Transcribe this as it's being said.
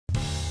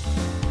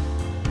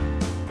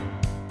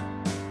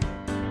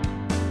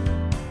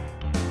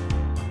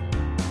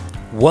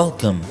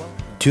Welcome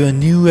to a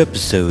new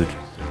episode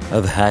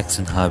of Hacks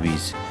and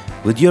Hobbies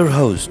with your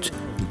host,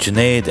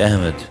 Junaid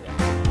Ahmed.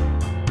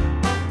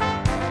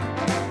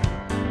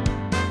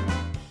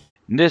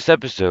 In this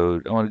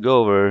episode, I want to go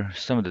over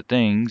some of the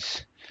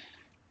things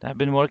that I've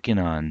been working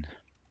on.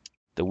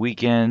 The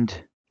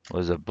weekend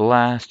was a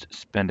blast.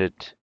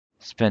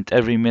 Spent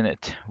every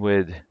minute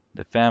with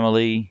the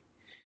family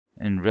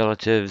and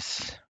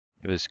relatives.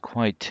 It was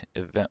quite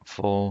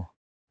eventful,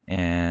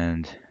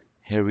 and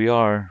here we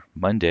are,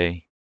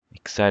 Monday.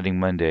 Exciting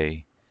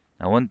Monday.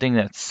 Now, one thing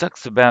that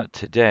sucks about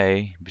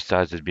today,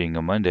 besides it being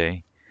a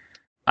Monday,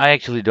 I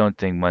actually don't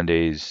think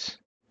Mondays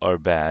are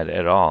bad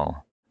at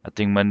all. I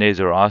think Mondays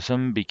are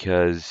awesome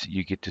because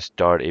you get to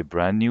start a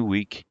brand new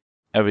week.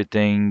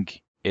 Everything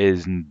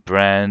is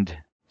brand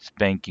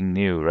spanking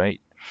new,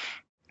 right?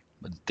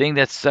 But the thing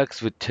that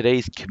sucks with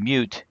today's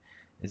commute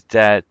is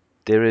that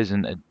there is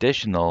an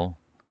additional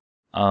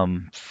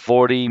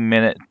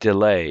 40-minute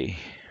delay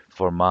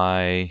for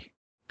my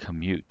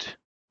commute.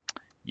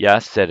 Yeah, I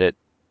said it.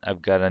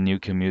 I've got a new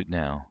commute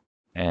now.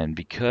 And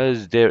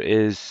because there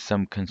is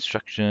some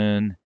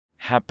construction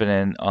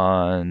happening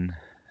on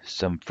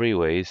some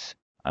freeways,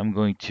 I'm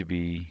going to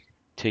be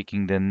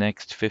taking the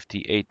next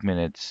 58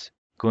 minutes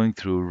going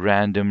through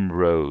random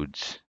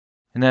roads.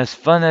 And as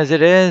fun as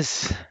it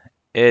is,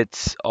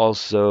 it's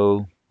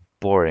also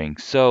boring.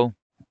 So,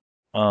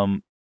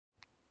 um,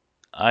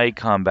 I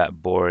combat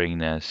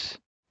boringness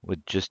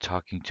with just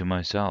talking to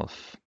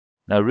myself.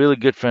 Now, a really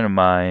good friend of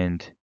mine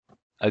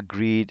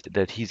agreed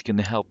that he's going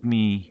to help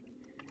me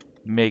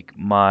make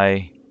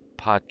my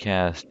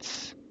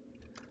podcasts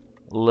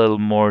a little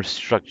more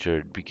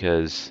structured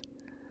because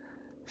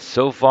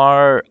so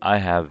far I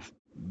have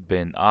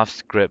been off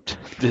script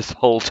this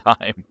whole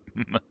time.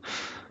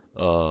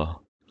 uh,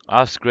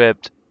 Off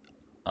script,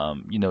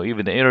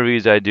 even the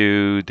interviews I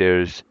do,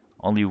 there's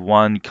only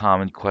one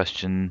common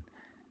question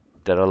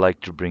that I like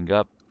to bring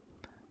up,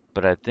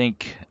 but I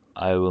think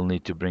I will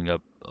need to bring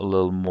up a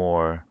little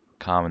more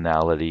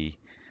commonality.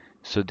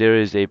 So there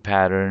is a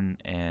pattern,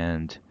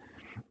 and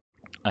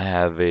I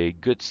have a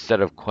good set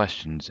of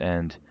questions,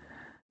 and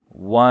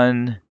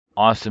one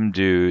awesome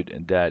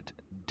dude that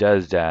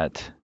does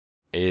that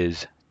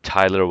is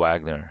Tyler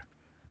Wagner.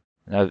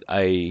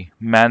 I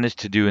managed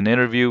to do an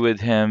interview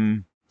with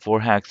him for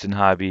Hacks and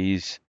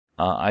Hobbies.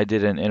 I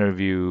did an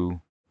interview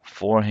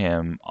for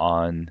him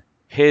on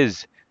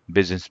his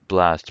Business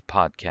Blast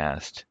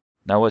podcast.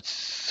 Now, what's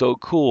so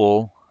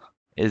cool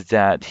is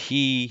that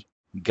he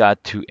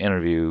got to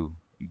interview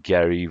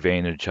Gary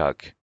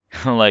Vaynerchuk.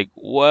 I'm like,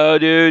 whoa,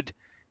 dude,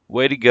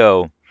 way to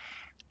go.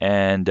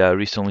 And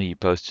recently he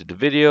posted the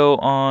video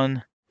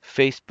on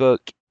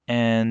Facebook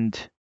and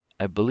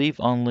I believe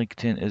on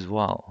LinkedIn as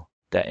well.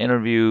 That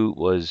interview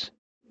was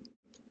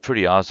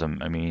pretty awesome.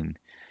 I mean,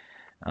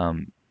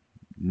 um,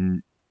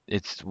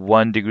 it's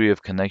 1 degree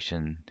of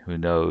connection who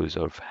knows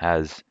or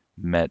has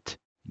met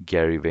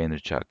Gary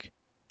Vaynerchuk.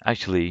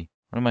 Actually,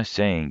 what am I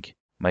saying?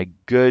 My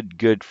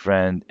good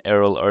friend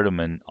Errol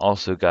Erdeman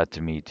also got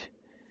to meet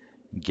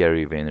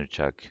Gary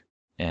Vaynerchuk,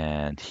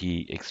 and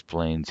he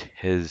explains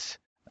his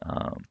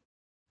um,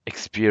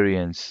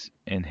 experience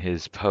in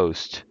his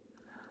post.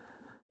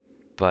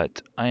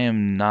 But I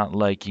am not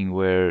liking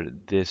where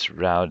this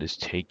route is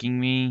taking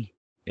me.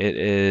 It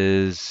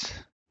is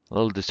a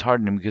little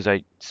disheartening because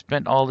I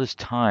spent all this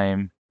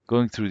time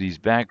going through these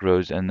back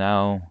roads and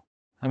now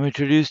I'm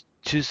introduced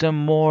to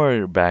some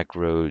more back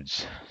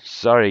roads.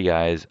 Sorry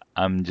guys,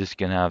 I'm just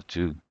gonna have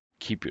to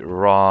keep it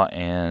raw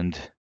and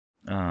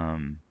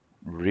um,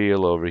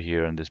 real over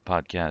here on this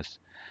podcast.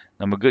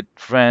 Now, my good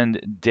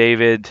friend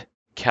David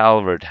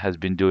Calvert has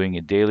been doing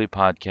a daily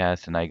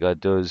podcast, and I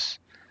get those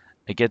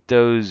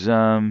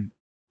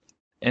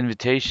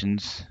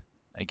invitations,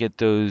 I get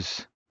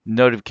those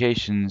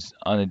notifications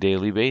on a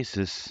daily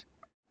basis.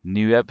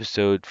 New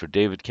episode for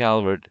David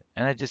Calvert,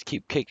 and I just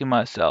keep kicking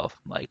myself.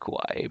 Like,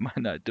 why am I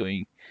not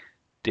doing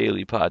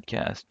daily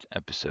podcast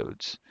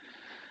episodes?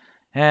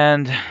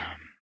 And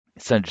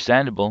it's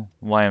understandable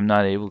why I'm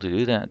not able to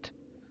do that,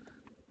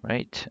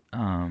 right?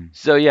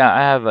 So yeah, I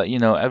have,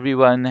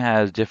 everyone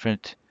has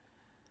different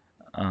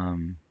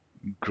um,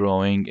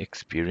 growing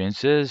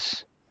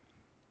experiences,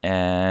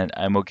 and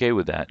I'm okay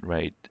with that,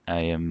 right?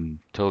 I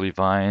am totally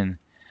fine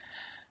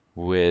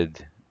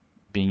with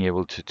being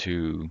able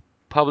to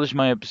publish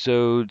my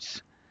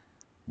episodes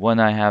when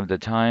I have the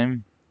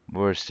time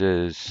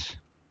versus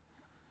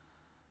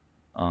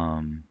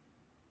um,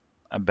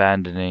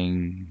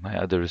 abandoning my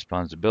other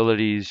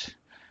responsibilities.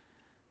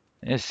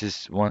 This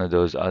is one of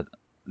those.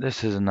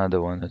 This is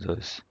another one of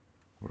those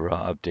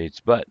raw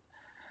updates, but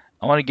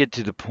I want to get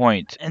to the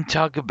point and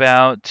talk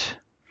about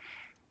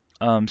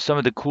some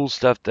of the cool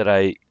stuff that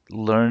I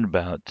learned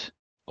about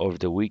over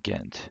the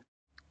weekend.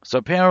 So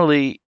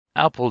apparently,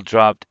 Apple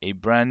dropped a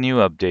brand new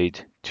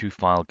update to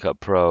Final Cut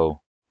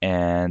Pro,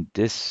 and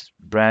this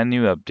brand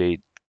new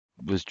update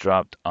was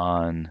dropped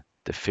on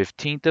the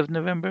 15th of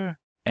November,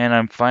 and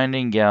I'm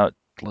finding out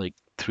like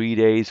 3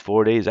 days,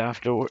 4 days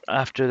after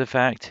the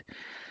fact.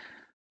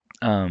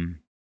 Um,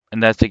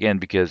 and that's again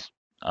because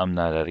I'm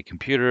not at a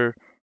computer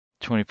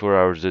 24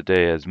 hours a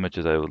day as much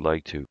as I would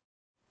like to.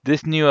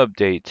 This new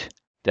update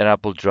that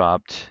Apple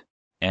dropped,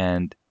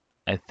 and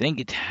I think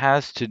it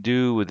has to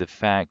do with the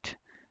fact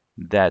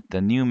that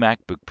the new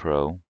MacBook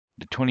Pro,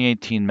 the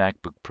 2018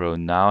 MacBook Pro,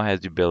 now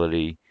has the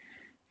ability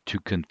to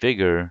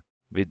configure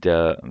with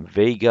the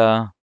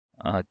Vega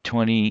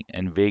 20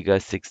 and Vega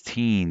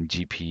 16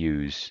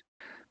 GPUs.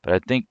 But I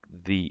think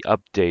the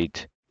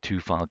update to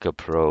Final Cut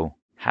Pro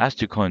has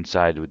to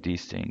coincide with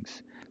these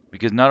things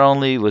because not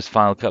only was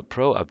Final Cut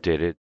Pro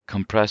updated,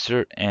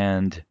 compressor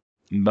and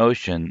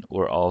motion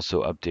were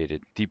also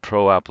updated, the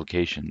Pro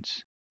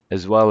applications,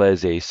 as well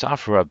as a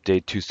software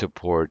update to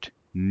support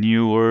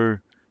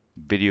newer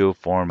video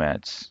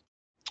formats.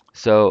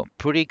 So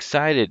pretty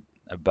excited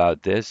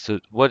about this. So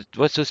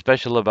what's so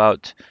special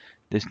about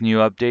this new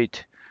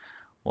update?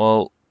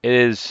 Well, it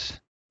is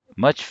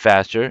much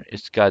faster.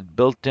 It's got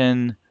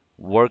built-in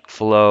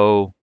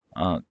workflow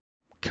uh,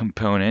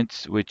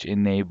 components which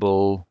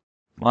enable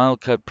Final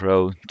Cut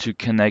Pro to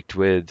connect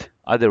with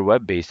other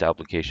web-based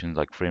applications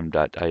like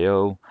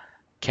Frame.io,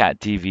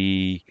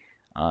 CatTV,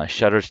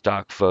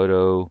 Shutterstock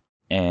Photo,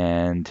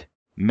 and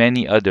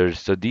many others.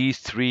 So these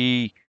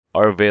three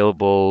are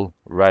available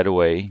right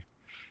away,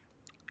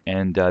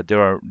 and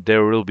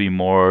there will be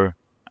more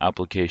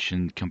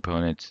application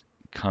components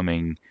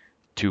coming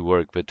to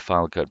work with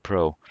Final Cut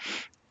Pro.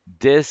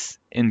 This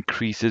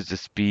increases the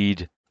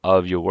speed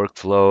of your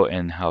workflow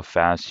and how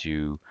fast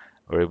you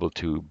are able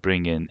to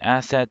bring in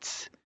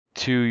assets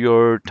to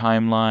your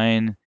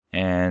timeline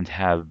and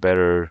have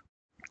better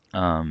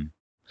um,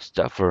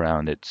 stuff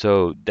around it.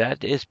 So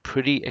that is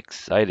pretty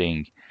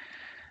exciting.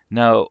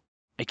 Now,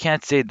 I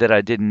can't say that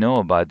I didn't know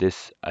about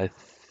this. I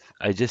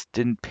just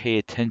didn't pay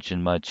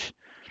attention much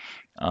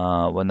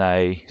when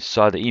I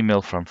saw the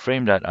email from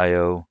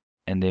Frame.io,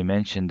 and they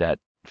mentioned that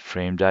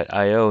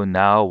Frame.io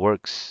now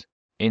works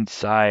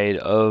inside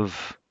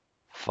of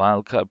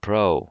Final Cut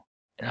Pro.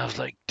 And I was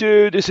like,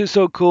 dude, this is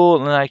so cool.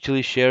 And I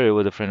actually shared it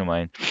with a friend of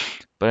mine,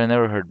 but I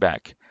never heard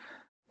back.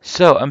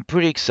 So I'm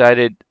pretty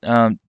excited.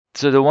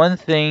 So the one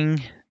thing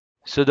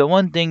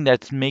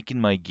that's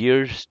making my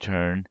gears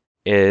turn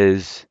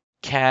is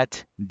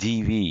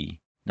CatDV.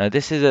 Now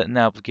this is an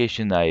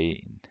application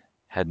I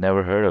had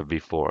never heard of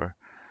before.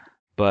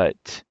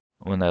 But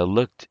when I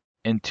looked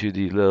into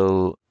the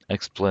little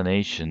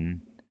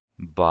explanation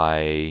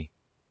by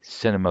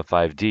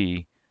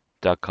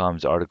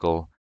cinema5d.com's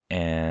article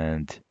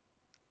and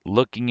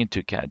looking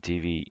into Cat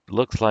TV,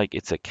 looks like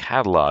it's a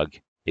catalog,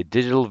 a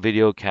digital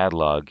video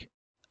catalog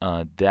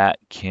that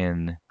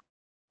can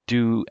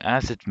do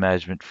asset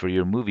management for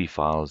your movie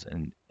files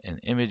and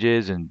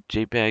images and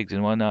JPEGs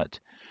and whatnot.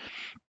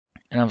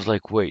 And I was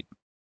like, wait,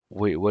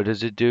 what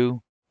does it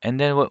do? And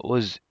then what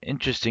was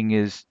interesting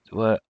is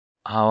what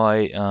how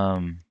I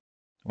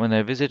when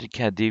I visited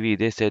CatDV,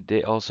 they said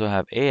they also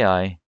have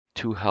AI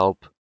to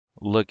help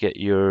look at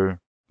your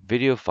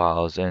video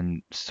files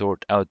and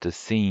sort out the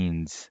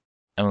scenes.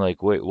 I'm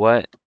like, wait,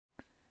 what?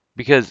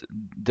 Because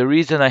the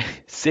reason I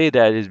say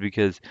that is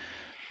because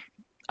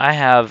I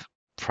have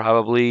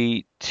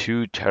probably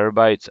 2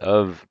 terabytes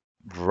of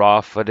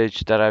raw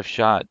footage that I've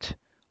shot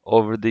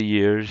over the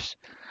years,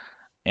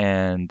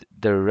 and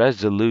the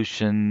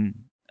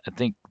resolution, I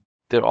think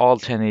they're all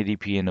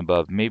 1080p and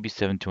above, maybe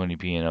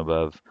 720p and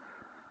above.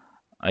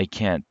 I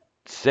can't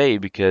say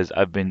because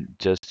I've been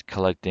just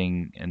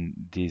collecting, and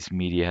this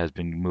media has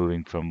been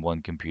moving from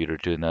one computer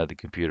to another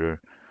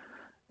computer,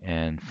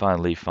 and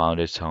finally found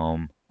its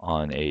home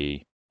on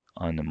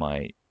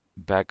my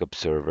backup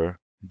server.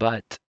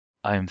 But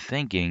I'm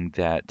thinking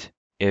that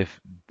if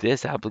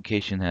this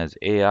application has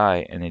AI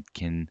and it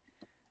can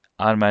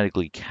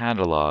automatically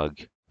catalog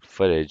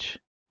footage,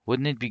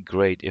 wouldn't it be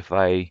great if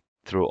I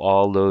throw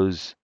all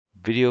those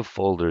video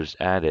folders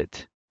at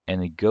it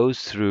and it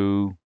goes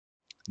through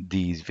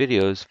these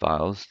videos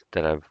files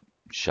that I've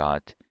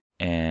shot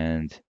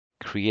and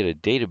create a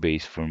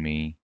database for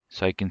me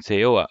so I can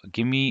say, oh,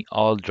 give me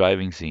all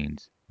driving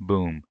scenes.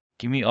 Boom.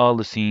 Give me all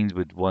the scenes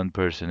with one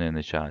person in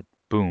the shot.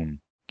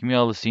 Boom. Give me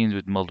all the scenes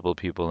with multiple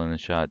people in the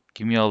shot.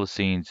 Give me all the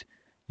scenes.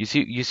 You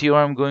see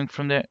where I'm going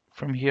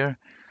from here?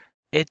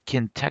 It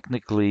can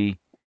technically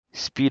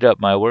speed up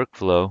my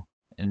workflow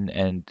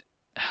and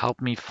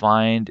help me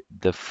find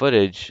the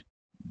footage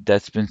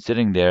that's been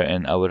sitting there,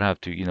 and I would have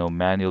to,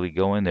 manually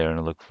go in there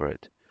and look for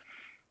it.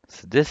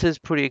 So this is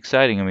pretty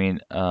exciting. I mean,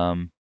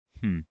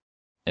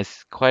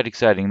 it's quite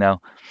exciting.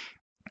 Now,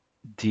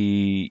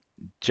 the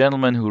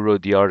gentleman who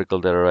wrote the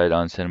article that I read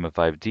on Cinema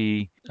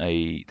 5D,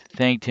 I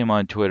thanked him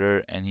on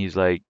Twitter, and he's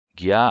like,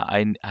 "Yeah,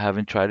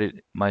 haven't tried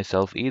it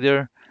myself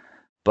either,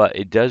 but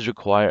it does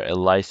require a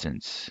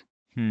license."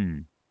 Hmm.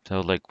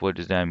 So like, what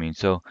does that mean?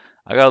 So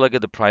I gotta look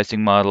at the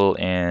pricing model,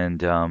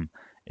 and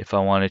if I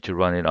wanted to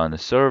run it on the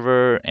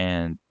server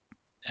and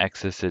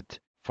access it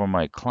for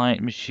my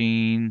client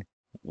machine,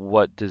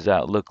 what does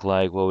that look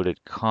like? What would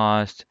it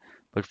cost?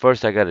 But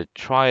first, I gotta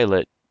trial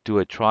it, do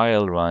a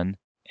trial run,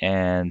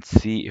 and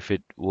see if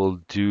it will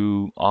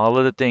do all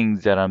of the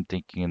things that I'm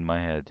thinking in my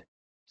head.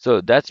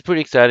 So that's pretty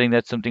exciting.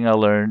 That's something I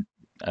learned.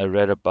 I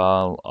read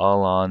about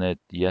all on it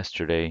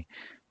yesterday,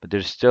 but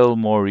there's still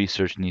more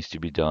research needs to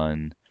be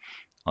done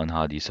on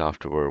how the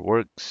software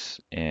works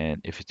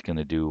and if it's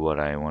gonna do what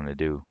I want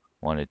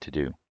it to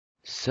do.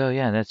 So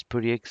yeah, that's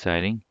pretty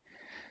exciting.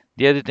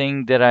 The other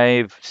thing that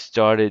I've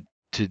started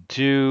to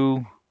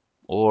do,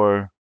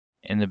 or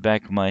in the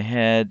back of my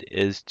head,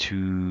 is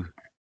to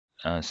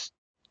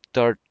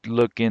start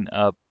looking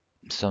up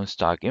some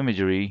stock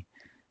imagery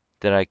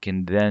that I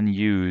can then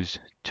use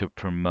to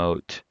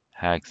promote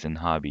hacks and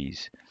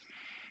hobbies.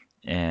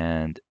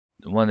 And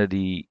one of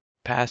the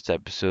past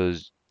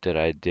episodes that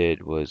I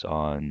did was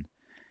on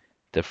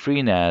the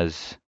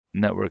FreeNAS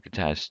network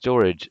attached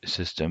storage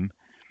system.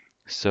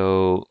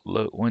 So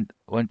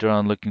went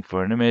around looking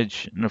for an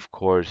image, and of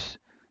course,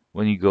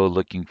 when you go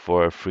looking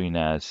for a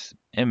FreeNAS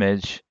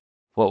image,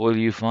 what will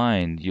you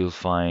find? You'll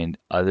find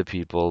other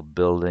people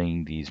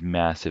building these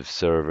massive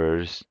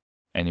servers,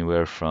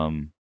 anywhere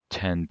from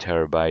 10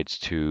 terabytes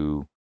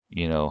to,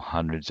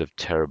 hundreds of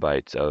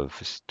terabytes of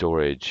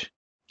storage.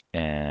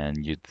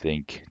 And you'd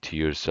think to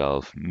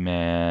yourself,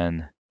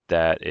 man,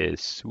 that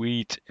is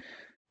sweet.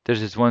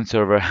 There's this one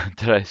server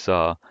that I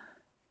saw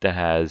that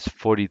has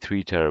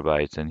 43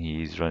 terabytes and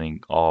he's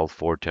running all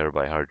 4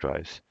 terabyte hard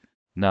drives.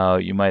 Now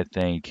you might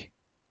think,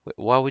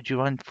 Why would you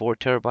run 4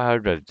 terabyte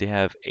hard drives? They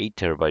have 8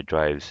 terabyte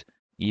drives,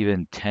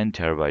 even 10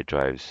 terabyte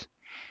drives."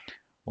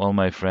 Well,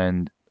 my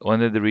friend,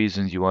 one of the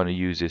reasons you want to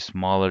use a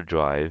smaller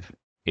drive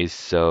is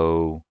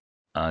so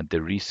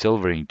the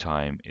resilvering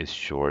time is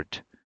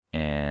short,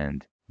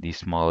 and these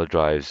smaller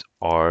drives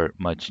are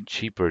much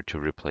cheaper to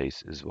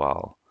replace as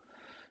well.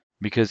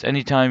 Because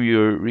anytime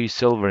you're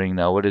resilvering,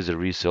 now what is a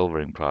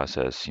resilvering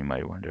process, you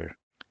might wonder.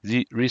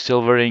 The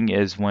resilvering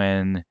is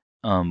when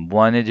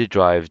one of the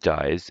drive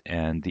dies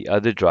and the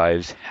other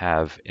drives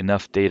have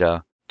enough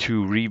data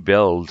to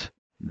rebuild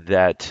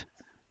that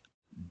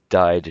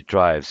died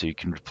drive. So you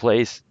can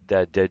replace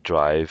that dead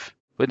drive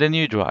with a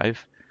new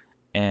drive,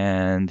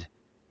 and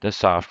the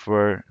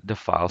software, the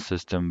file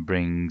system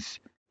brings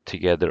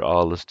together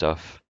all the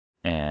stuff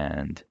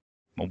and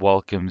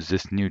welcomes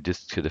this new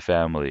disk to the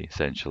family,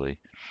 essentially,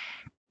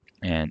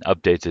 and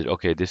updates it.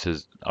 Okay, this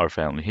is our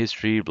family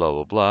history, blah,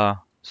 blah, blah.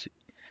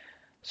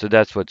 So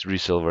that's what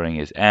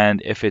resilvering is.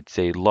 And if it's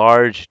a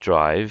large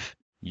drive,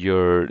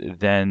 you're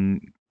then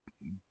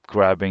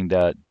grabbing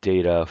that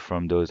data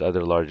from those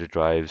other larger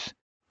drives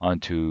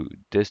onto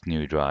this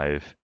new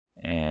drive,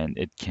 and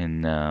it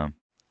can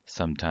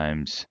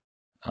sometimes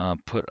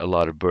put a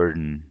lot of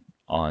burden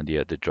on the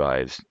other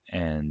drives.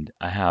 And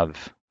I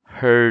have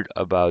heard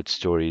about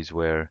stories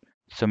where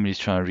somebody's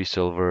trying to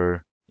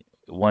resilver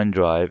one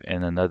drive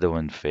and another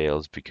one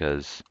fails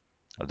because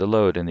of the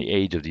load and the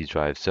age of these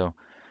drives. So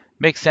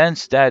makes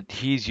sense that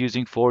he's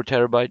using 4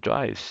 terabyte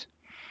drives.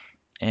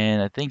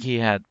 And I think he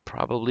had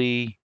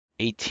probably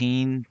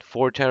 18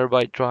 4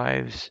 terabyte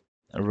drives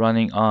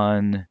running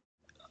on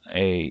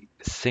a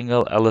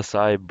single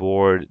LSI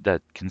board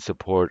that can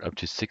support up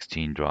to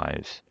 16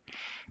 drives.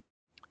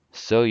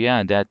 So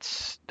yeah,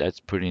 that's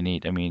pretty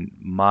neat. I mean,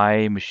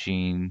 my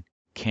machine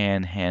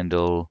can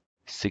handle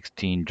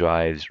 16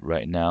 drives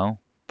right now,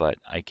 but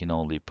I can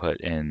only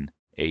put in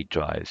 8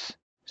 drives.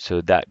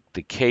 So that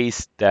the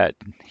case that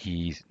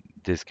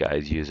this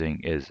guy's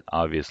using is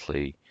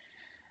obviously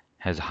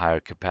has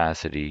higher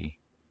capacity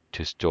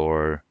to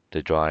store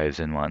the drives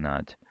and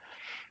whatnot.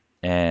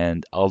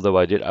 And although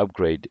I did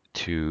upgrade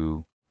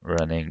to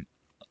running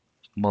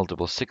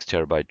multiple 6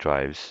 terabyte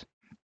drives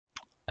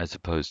as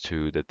opposed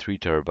to the 3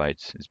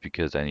 terabytes, is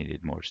because I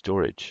needed more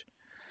storage.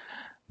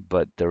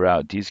 But the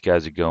route these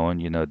guys are going,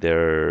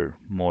 they're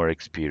more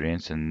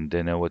experienced and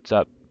they know what's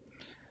up.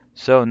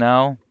 So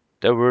now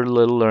that we're a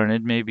little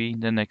learned, maybe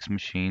the next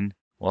machine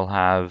will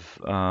have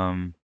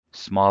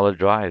smaller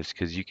drives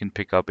because you can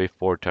pick up a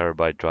 4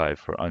 terabyte drive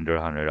for under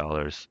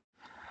 $100.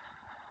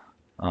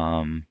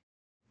 Um,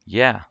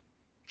 yeah,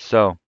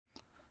 so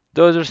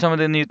those are some of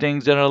the new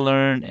things that I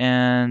learned,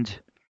 and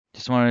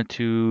just wanted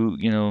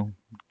to,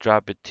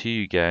 drop it to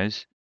you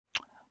guys.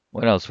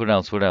 What else? What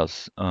else? What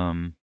else?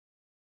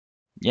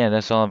 Yeah,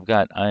 that's all I've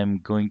got. I'm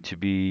going to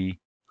be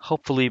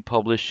hopefully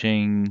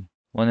publishing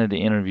one of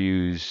the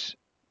interviews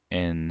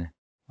in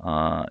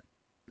uh,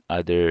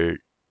 either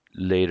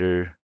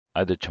later,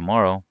 either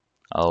tomorrow.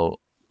 I'll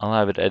I'll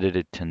have it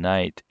edited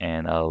tonight,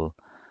 and I'll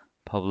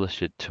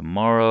publish it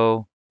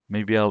tomorrow.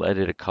 Maybe I'll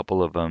edit a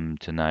couple of them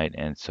tonight,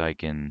 and so I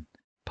can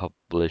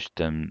publish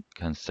them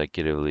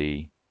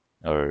consecutively,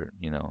 or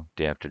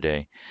day after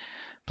day.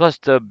 Plus,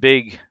 the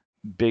big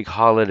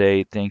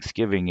holiday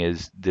Thanksgiving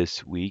is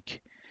this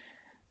week,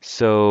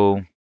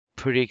 so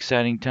pretty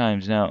exciting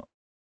times. Now,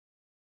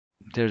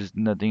 there's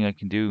nothing I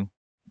can do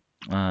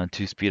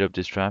to speed up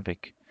this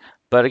traffic.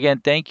 But again,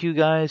 thank you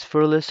guys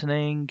for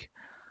listening.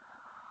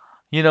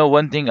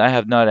 One thing I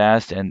have not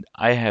asked, and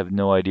I have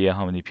no idea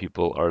how many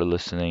people are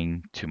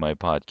listening to my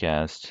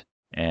podcast,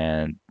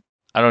 and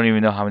I don't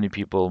even know how many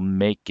people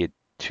make it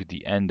to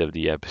the end of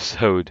the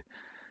episode.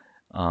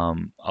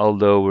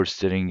 Although I'm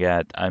sitting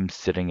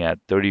at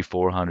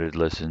 3,400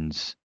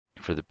 listens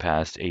for the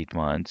past 8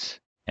 months,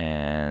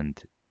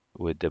 and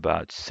with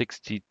about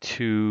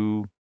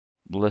 62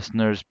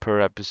 listeners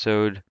per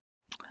episode.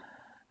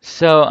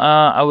 So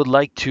I would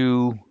like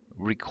to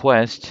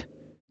request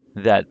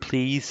that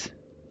please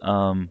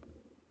um,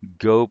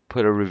 go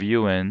put a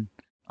review in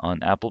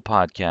on Apple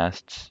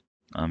Podcasts.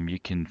 You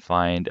can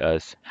find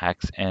us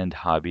Hacks and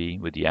Hobby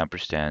with the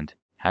ampersand,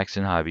 Hacks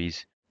and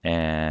Hobbies.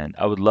 And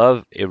I would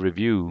love a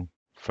review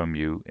from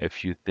you.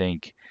 If you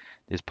think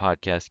this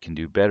podcast can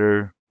do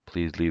better,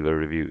 please leave a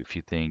review. If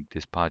you think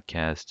this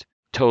podcast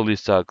totally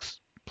sucks,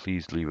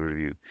 please leave a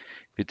review.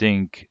 If you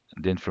think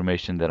the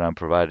information that I'm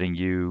providing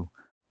you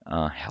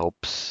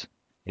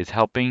is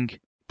helping,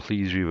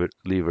 please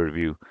leave a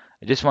review.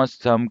 I just want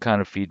some kind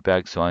of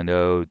feedback so I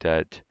know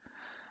that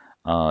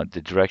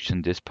the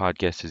direction this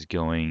podcast is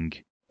going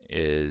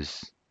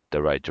is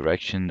the right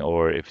direction,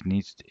 or if it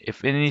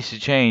needs to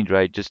change,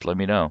 right, just let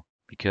me know.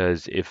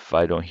 Because if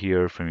I don't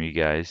hear from you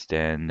guys,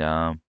 then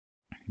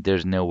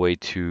there's no way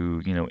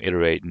to,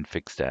 iterate and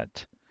fix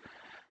that.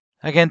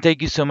 Again,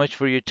 thank you so much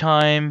for your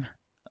time.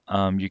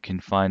 You can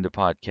find the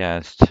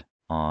podcast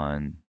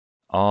on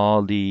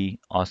all the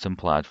awesome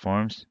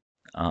platforms,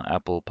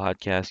 Apple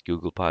Podcast,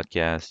 Google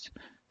Podcast,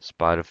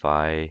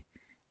 Spotify,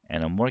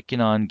 and I'm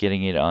working on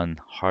getting it on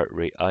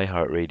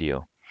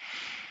iHeartRadio.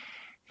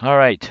 All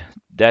right,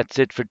 that's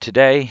it for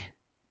today.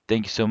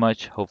 Thank you so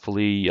much.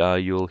 Hopefully,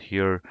 you'll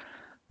hear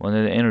one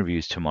of the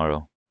interviews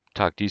tomorrow.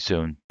 Talk to you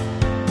soon.